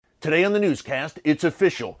Today on the newscast, it's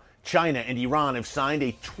official. China and Iran have signed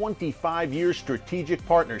a 25-year strategic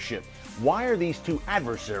partnership. Why are these two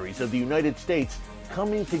adversaries of the United States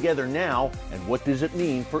coming together now, and what does it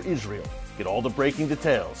mean for Israel? Get all the breaking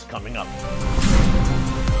details coming up.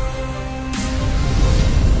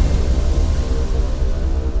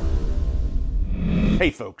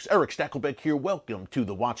 Hey folks, Eric Stakelbeck here. Welcome to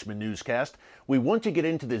the Watchman Newscast. We want to get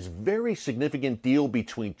into this very significant deal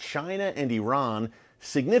between China and Iran,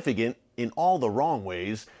 significant in all the wrong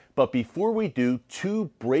ways. But before we do, two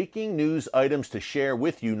breaking news items to share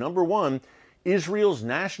with you. Number one, Israel's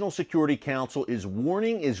National Security Council is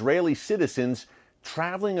warning Israeli citizens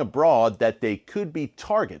traveling abroad that they could be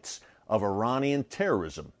targets of Iranian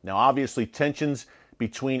terrorism. Now, obviously, tensions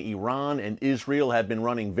between Iran and Israel have been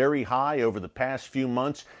running very high over the past few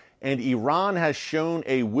months, and Iran has shown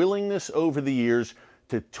a willingness over the years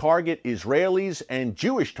to target Israelis and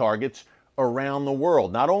Jewish targets around the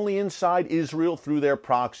world, not only inside Israel through their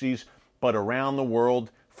proxies, but around the world.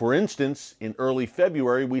 For instance, in early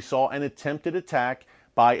February, we saw an attempted attack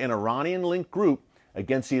by an Iranian-linked group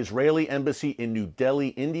against the Israeli embassy in New Delhi,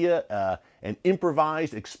 India. An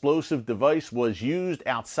improvised explosive device was used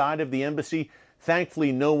outside of the embassy.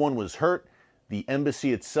 Thankfully, no one was hurt. The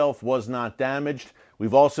embassy itself was not damaged.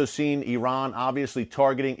 We've also seen Iran obviously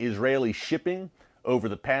targeting Israeli shipping over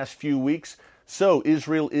the past few weeks. So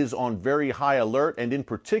Israel is on very high alert, and in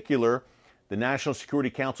particular, the National Security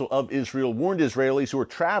Council of Israel warned Israelis who are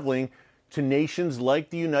traveling to nations like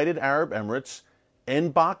the United Arab Emirates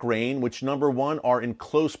and Bahrain, which number one, are in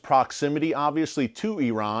close proximity, obviously, to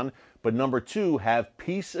Iran, but number two, have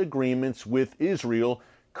peace agreements with Israel,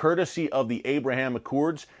 courtesy of the Abraham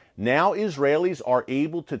Accords. Now Israelis are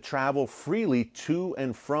able to travel freely to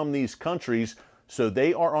and from these countries, so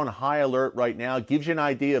they are on high alert right now. It gives you an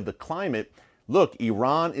idea of the climate. Look,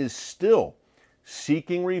 Iran is still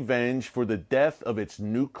seeking revenge for the death of its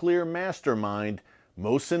nuclear mastermind,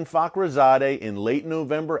 Mohsen Fakhrizadeh, in late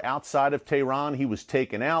November outside of Tehran. He was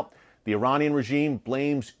taken out. The Iranian regime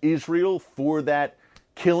blames Israel for that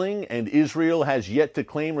killing, and Israel has yet to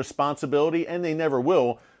claim responsibility, and they never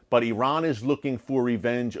will. But Iran is looking for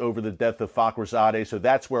revenge over the death of Fakhrizadeh, so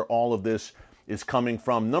that's where all of this is coming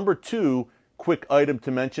from. Number two, quick item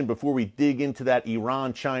to mention before we dig into that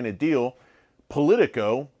Iran-China deal.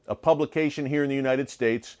 Politico, a publication here in the United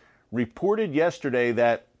States, reported yesterday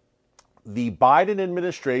that the Biden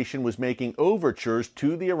administration was making overtures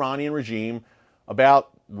to the Iranian regime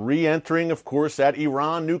about re-entering, of course, that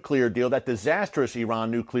Iran nuclear deal, that disastrous Iran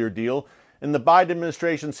nuclear deal. And the Biden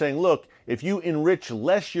administration saying, look, if you enrich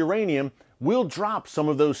less uranium, we'll drop some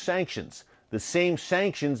of those sanctions. The same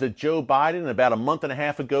sanctions that Joe Biden about a month and a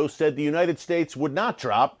half ago said the United States would not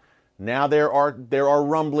drop. Now there are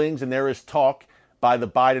rumblings and there is talk by the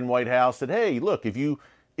Biden White House that, hey, look, if you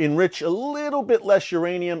enrich a little bit less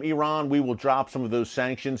uranium, Iran, we will drop some of those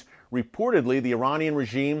sanctions. Reportedly, the Iranian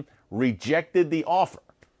regime rejected the offer.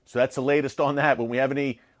 So that's the latest on that. When we have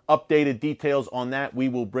any updated details on that, we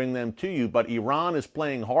will bring them to you. But Iran is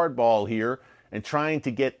playing hardball here and trying to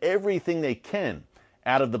get everything they can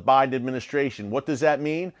out of the Biden administration. What does that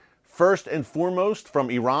mean? First and foremost, from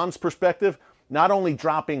Iran's perspective, not only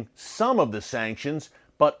dropping some of the sanctions,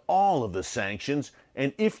 but all of the sanctions.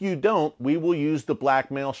 And if you don't, we will use the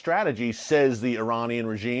blackmail strategy, says the Iranian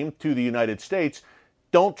regime to the United States.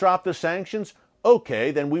 Don't drop the sanctions?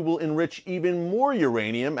 Okay, then we will enrich even more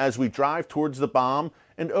uranium as we drive towards the bomb.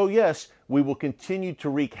 And oh yes, we will continue to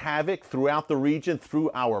wreak havoc throughout the region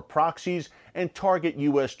through our proxies and target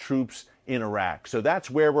U.S. troops in Iraq. So that's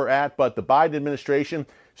where we're at. But the Biden administration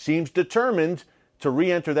seems determined to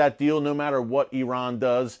re-enter that deal no matter what Iran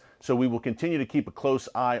does. So we will continue to keep a close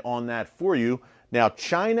eye on that for you. Now,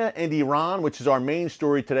 China and Iran, which is our main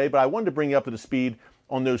story today, but I wanted to bring you up to the speed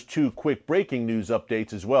on those two quick breaking news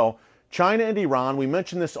updates as well. China and Iran, we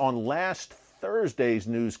mentioned this on last Thursday's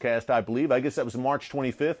newscast, I believe. I guess that was March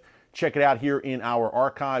 25th. Check it out here in our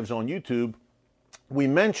archives on YouTube. We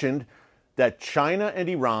mentioned that China and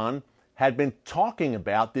Iran had been talking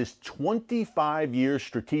about this 25-year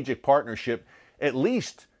strategic partnership, at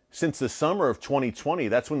least since the summer of 2020.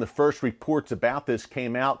 That's when the first reports about this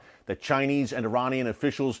came out, that Chinese and Iranian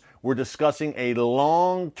officials were discussing a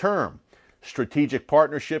long-term strategic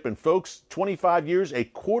partnership. And folks, 25 years, a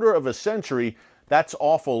quarter of a century, that's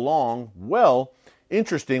awful long. Well,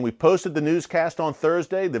 interesting, we posted the newscast on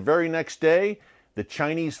Thursday. The very next day, the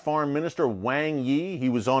Chinese Foreign Minister Wang Yi, he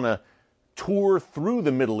was on a tour through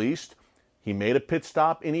the Middle East. He made a pit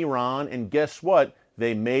stop in Iran, and guess what?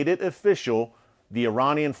 They made it official. The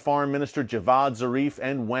Iranian Foreign Minister Javad Zarif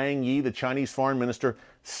and Wang Yi, the Chinese Foreign Minister,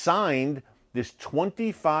 signed this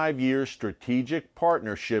 25-year strategic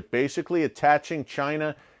partnership, basically attaching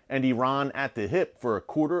China and Iran at the hip for a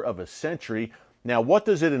quarter of a century. Now, what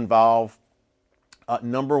does it involve?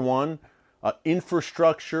 Number one,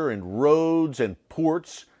 infrastructure and roads and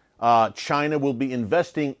ports. China will be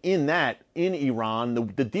investing in that in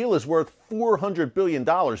Iran. The deal is worth $400 billion,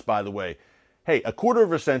 by the way. Hey, a quarter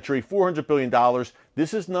of a century, $400 billion.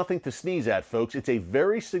 This is nothing to sneeze at, folks. It's a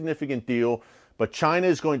very significant deal, but China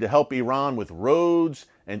is going to help Iran with roads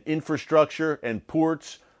and infrastructure and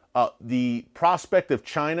ports. The prospect of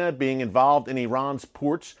China being involved in Iran's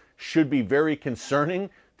ports should be very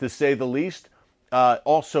concerning, to say the least.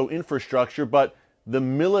 Also infrastructure, but the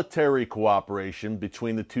military cooperation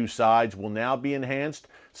between the two sides will now be enhanced.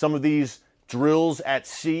 Some of these drills at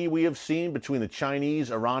sea we have seen between the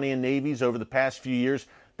Chinese, Iranian navies over the past few years,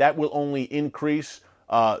 that will only increase.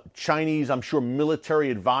 Chinese, I'm sure,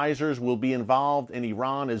 military advisors will be involved in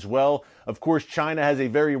Iran as well. Of course, China has a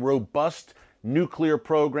very robust nuclear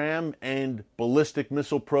program and ballistic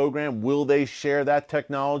missile program. Will they share that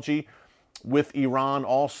technology with Iran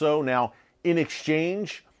also? Now, in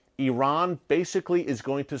exchange, Iran basically is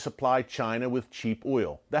going to supply China with cheap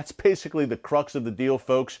oil. That's basically the crux of the deal,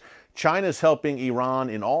 folks. China's helping Iran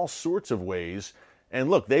in all sorts of ways. And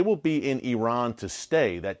look, they will be in Iran to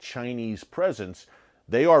stay, that Chinese presence.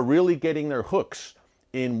 They are really getting their hooks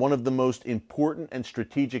in one of the most important and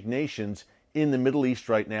strategic nations in the Middle East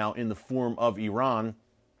right now, in the form of Iran.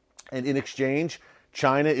 And in exchange,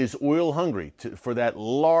 China is oil hungry. For that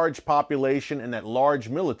large population and that large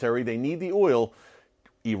military, they need the oil.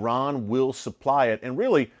 Iran will supply it. And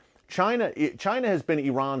really, China has been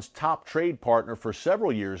Iran's top trade partner for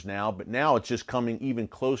several years now, but now it's just coming even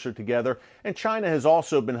closer together. And China has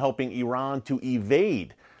also been helping Iran to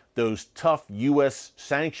evade those tough U.S.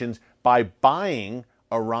 sanctions by buying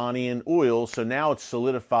Iranian oil. So now it's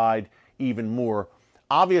solidified even more.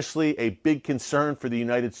 Obviously, a big concern for the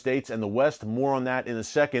United States and the West. More on that in a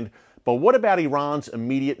second. But what about Iran's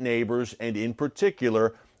immediate neighbors, and in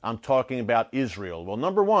particular, I'm talking about Israel? Well,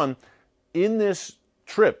 number one, in this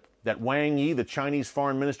trip that Wang Yi, the Chinese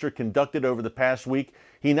foreign minister, conducted over the past week,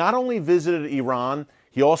 he not only visited Iran,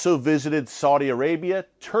 he also visited Saudi Arabia,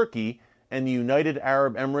 Turkey, and the United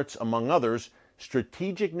Arab Emirates, among others,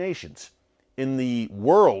 strategic nations in the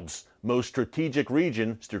world's most strategic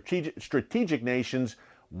region, strategic nations,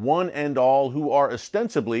 one and all, who are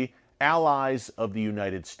ostensibly allies of the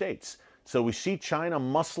United States. So we see China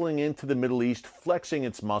muscling into the Middle East, flexing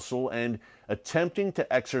its muscle, and attempting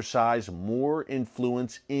to exercise more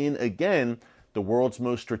influence in, again, the world's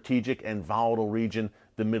most strategic and volatile region,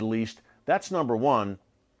 the Middle East. That's number one.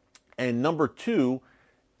 And number two,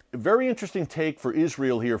 a very interesting take for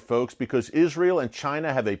Israel here, folks, because Israel and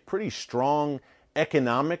China have a pretty strong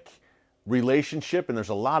economic relationship, and there's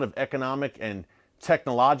a lot of economic and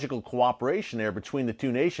technological cooperation there between the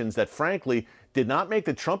two nations that, frankly, did not make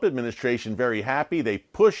the Trump administration very happy. They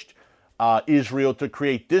pushed Israel to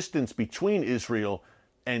create distance between Israel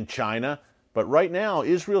and China. But right now,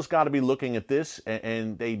 Israel's got to be looking at this,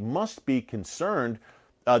 and they must be concerned.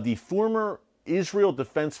 The former Israel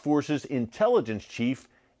Defense Forces intelligence chief,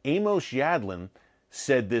 Amos Yadlin,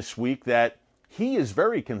 said this week that he is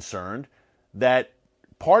very concerned that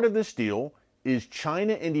part of this deal is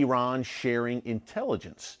China and Iran sharing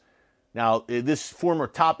intelligence. Now, this former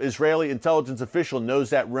top Israeli intelligence official knows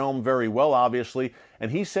that realm very well, obviously,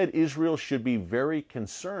 and he said Israel should be very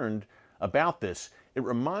concerned about this. It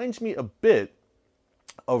reminds me a bit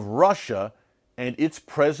of Russia and its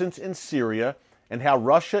presence in Syria, and how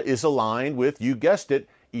Russia is aligned with, you guessed it,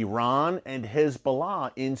 Iran and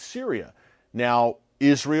Hezbollah in Syria. Now,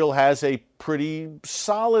 Israel has a pretty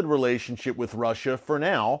solid relationship with Russia for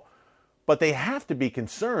now, but they have to be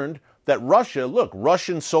concerned that Russia, look,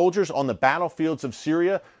 Russian soldiers on the battlefields of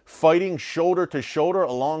Syria fighting shoulder to shoulder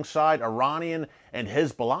alongside Iranian and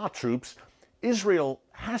Hezbollah troops. Israel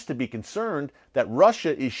has to be concerned that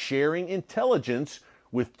Russia is sharing intelligence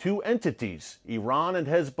with two entities, Iran and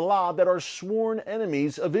Hezbollah, that are sworn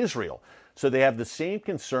enemies of Israel. So they have the same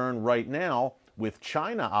concern right now with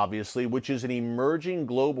China, obviously, which is an emerging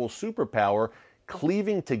global superpower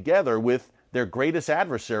cleaving together with their greatest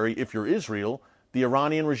adversary, if you're Israel, the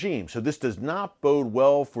Iranian regime. So this does not bode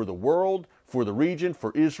well for the world, for the region,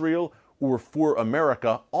 for Israel, or for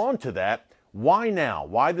America. On to that, why now?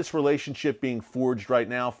 Why this relationship being forged right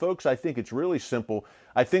now? Folks, I think it's really simple.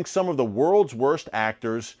 I think some of the world's worst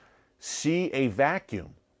actors see a vacuum.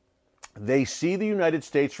 They see the United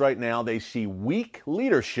States right now, they see weak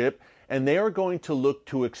leadership, and they are going to look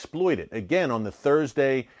to exploit it. Again, on the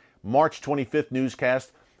Thursday, March 25th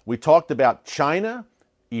newscast, we talked about China,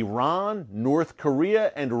 Iran, North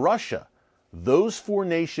Korea, and Russia those four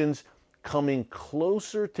nations coming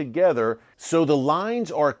closer together. So the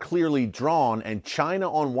lines are clearly drawn, and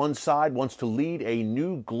China on one side wants to lead a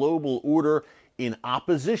new global order in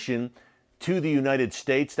opposition to the United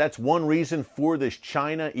States. That's one reason for this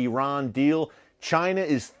China-Iran deal. China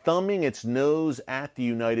is thumbing its nose at the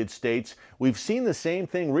United States. We've seen the same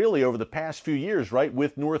thing really over the past few years, right,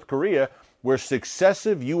 with North Korea, where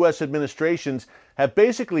successive U.S. administrations have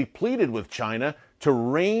basically pleaded with China to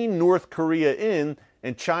rein North Korea in,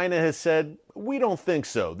 and China has said, we don't think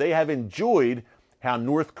so. They have enjoyed how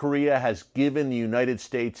North Korea has given the United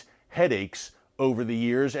States headaches over the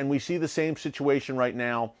years, and we see the same situation right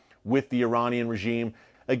now with the Iranian regime.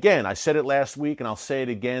 Again, I said it last week, and I'll say it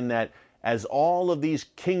again, that as all of these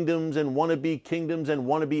kingdoms and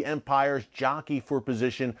wannabe empires jockey for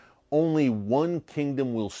position, only one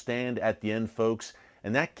kingdom will stand at the end, folks,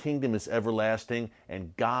 and that kingdom is everlasting,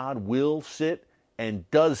 and God will sit and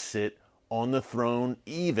does sit on the throne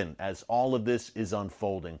even as all of this is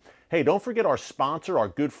unfolding. Hey, don't forget our sponsor, our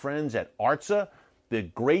good friends at Artza, the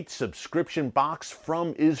great subscription box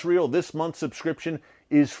from Israel. This month's subscription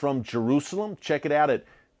is from Jerusalem. Check it out at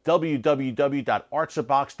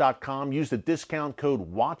www.artzabox.com. Use the discount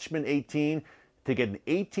code Watchman18 to get an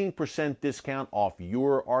 18% discount off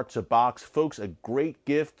your Artza box. Folks, a great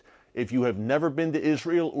gift. If you have never been to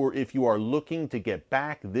Israel or if you are looking to get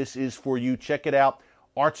back, this is for you. Check it out,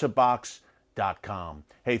 artzabox.com.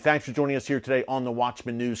 Hey, thanks for joining us here today on the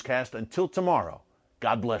Watchman Newscast. Until tomorrow,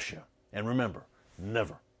 God bless you. And remember,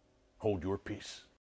 never hold your peace.